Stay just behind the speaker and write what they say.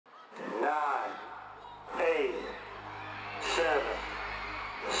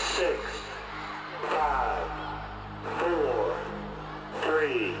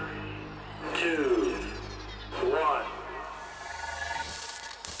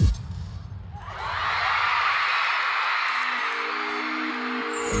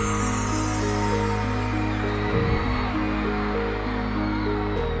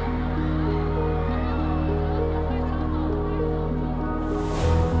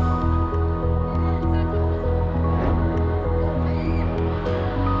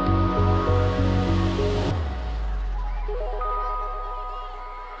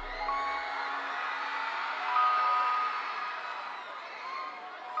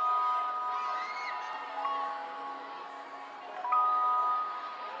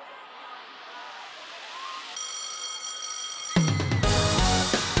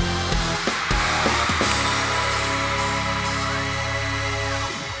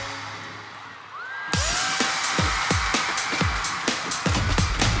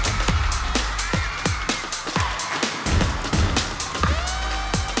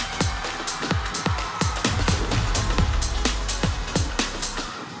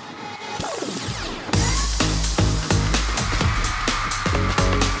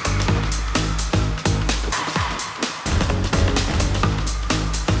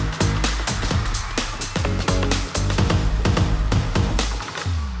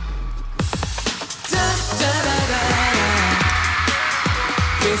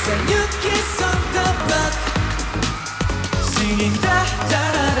It's a new kiss on the block. Singing da da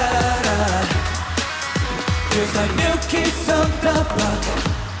da da da. It's a new kiss on the block.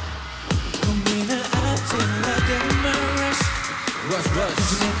 고민을 하지 like a rush.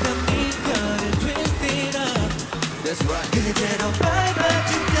 지냈던 이거를 twist it up. That's right. 그대로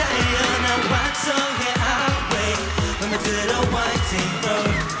밟아준다요. 나 완성해 I'll wait. 맘에 들어 winding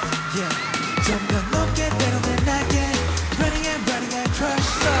road. Yeah. 좀 더 높게 때로는 나게. Running and crush.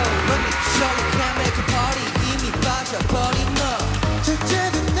 So let me show you can't make a party. 이미 빠져버린 너.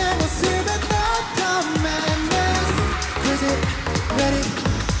 절제된 내 모습에 not the madness. Crazy, ready,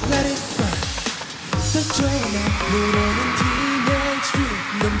 let it burn. 더 좋은 물오는 teenage dream.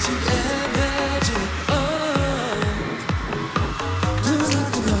 넘친 energy.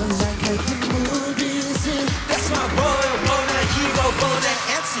 눈앞으로 날 같은 movies. That's my royal boy, 나 hero boy, 나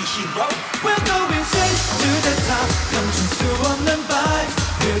anti-hero. We're going straight to the top. 감출 수 없는 vibes.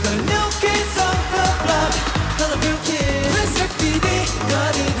 We're the new kids on the block. Hello new kids. 회색 비디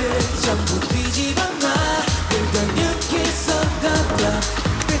거리를 전부 뒤집어 놔. We're the new kids on the block.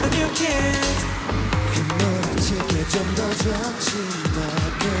 We're the new kids. 몰아치게 좀 더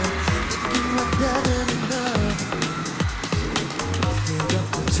정신나게 느낌 왔다는 너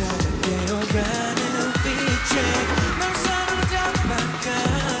뜨겁고 차갑게 오가는 feature 널 사로잡아가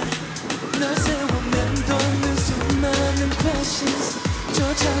널 세우면 돋는 수많은 passions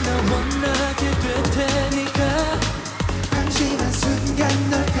조차 널 원하게 될 테니까 방심한 순간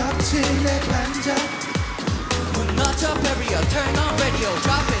널 겹친 내 반짝 무너져 barrier turn on radio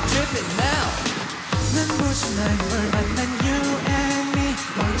drop it drip it now 눈부신 날 만난 you and me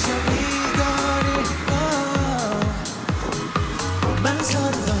먼저 이 거리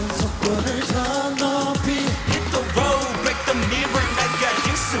망설이던 속도를 더 높이 Hit the road, break the mirror 내가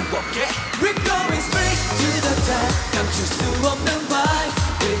이길 수 없게 We're going straight to the top 감출 수 없는 vibe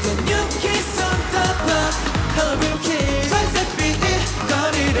We're the new kids on the block Hello real kids 발색 빛이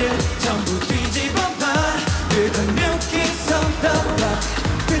거리를 전부 뒤집어 봐 We're the new kids on the block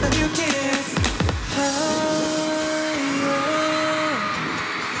We're the new kids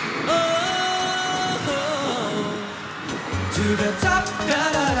to the top, da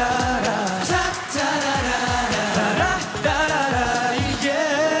da da da, top da da da da, da da da,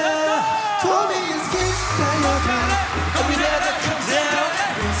 yeah. For me it's kiss 달려가, I'll be there to come down.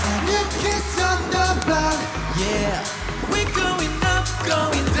 It's a new kiss on the block, yeah. We're going up,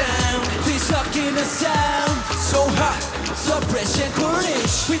 going down. 뒤섞이는 sound, so hot, so fresh and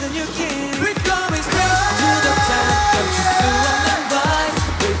coolish. With a new kiss, we're going straight to the top. Don't you feel on the vibe?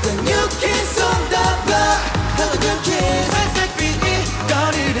 With the new kiss on the block, hello new kiss.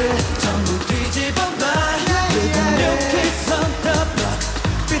 거리를 전부 뒤집어 봐 With the new kids on the block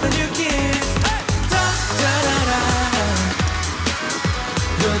With the new kids Da-da-da-da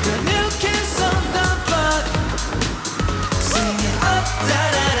You're the new kids on the block Sing it up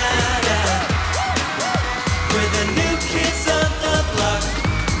Da-da-da-da With the new kids on the block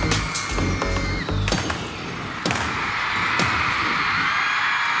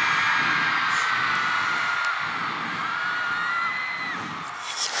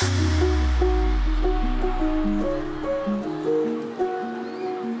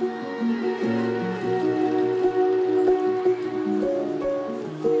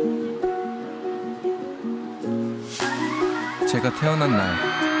제가 태어난 날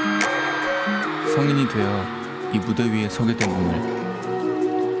성인이 되어 이 무대 위에 서게 된 오늘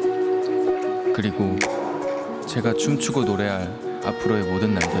그리고 제가 춤추고 노래할 앞으로의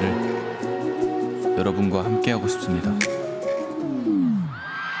모든 날들을 여러분과 함께하고 싶습니다.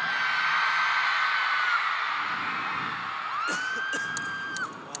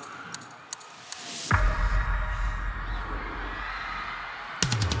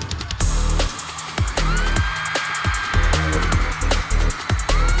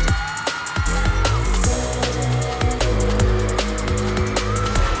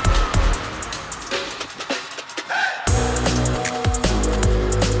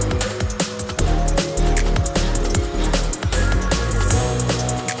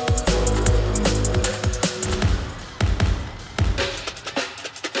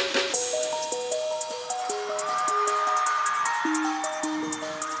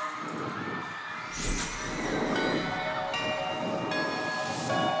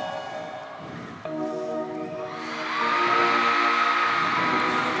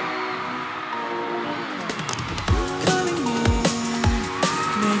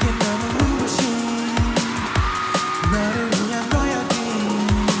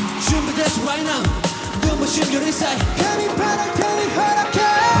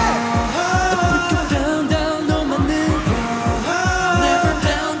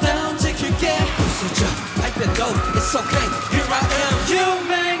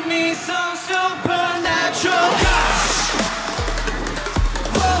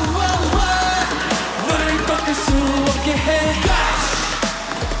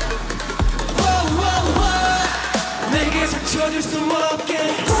 멈출 수 없게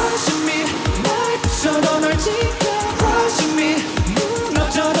Crushing me 날 부셔도 널 지켜 Crushing me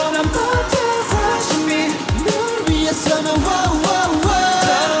무너져도 난 버텨 Crushing me 널 위해서는 wow wow wow 더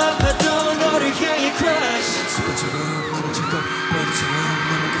아파도 너를 향해 crush 습관처럼 나를 찾고 머리처럼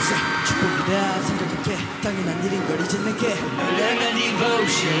나만 감싸 축복이라 생각할게 당연한 일인 걸 이제 내게 널 향한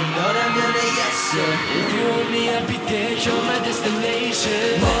devotion 너라면 내 약속 If you want me I'll be there You're my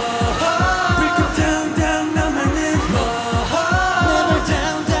destination Break it down down 너만은 Never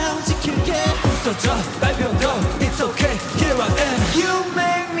down down 지킬게 부서져 발표도 It's okay here I am You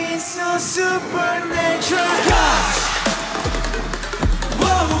make me so supernatural Gosh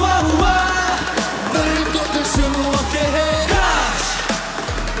Wow wow wow 널 꺾을 수 없게 해 Gosh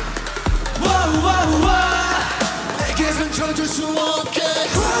Wow wow wow 내게 상처 줄 수 없게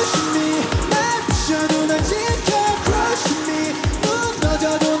Crushing me 날 부셔도 날 지켜 Crushing me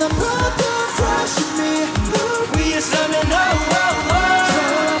무너져도 난 버텨 Crushing me 널 위해서는 oh oh oh 더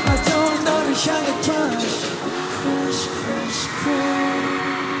아파도 너를 향해 crush Crush crush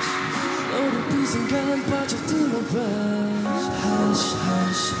crush 너를 빈 순간 빠져들어봐 Hush hush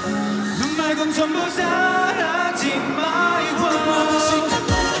hush 눈 말고 전부 사라진 my world